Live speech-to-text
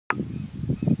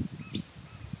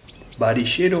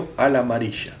Varillero ala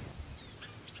amarilla.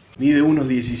 Mide unos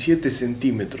 17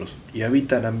 centímetros y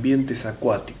habita en ambientes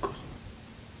acuáticos.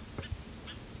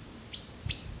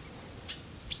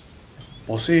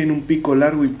 Poseen un pico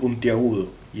largo y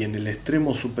puntiagudo y en el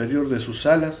extremo superior de sus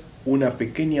alas una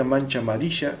pequeña mancha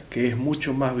amarilla que es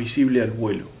mucho más visible al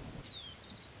vuelo.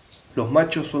 Los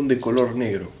machos son de color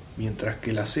negro, mientras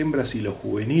que las hembras y los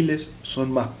juveniles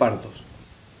son más pardos,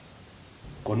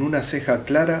 con una ceja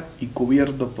clara y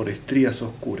cubierto por estrías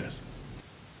oscuras.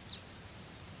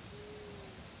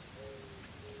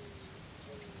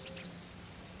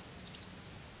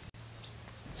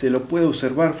 Se lo puede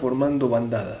observar formando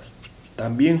bandadas,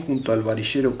 también junto al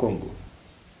varillero congo.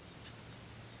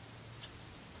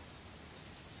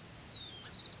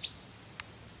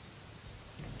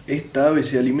 Esta ave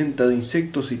se alimenta de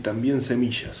insectos y también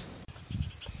semillas.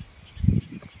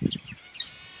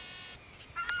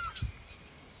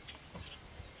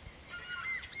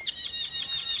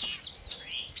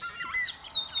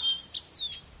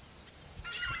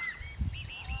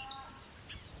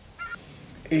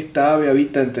 Esta ave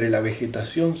habita entre la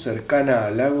vegetación cercana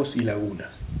a lagos y lagunas.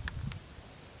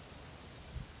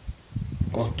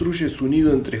 Construye su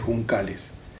nido entre juncales.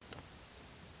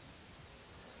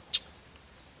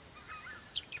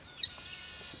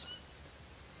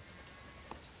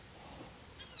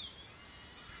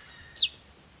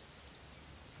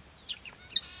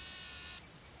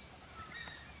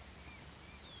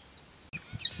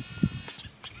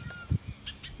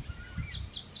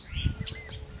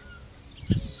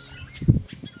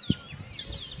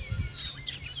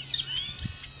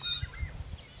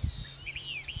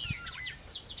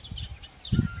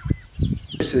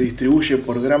 Se distribuye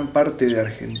por gran parte de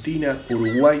Argentina,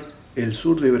 Uruguay, el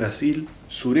sur de Brasil,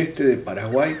 sureste de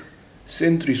Paraguay,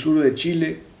 centro y sur de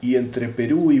Chile y entre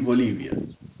Perú y Bolivia.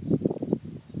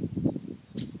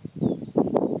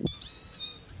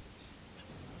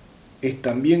 Es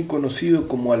también conocido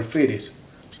como alférez,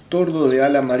 tordo de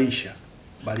ala amarilla,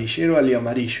 varillero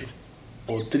aliamarillo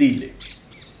o trile.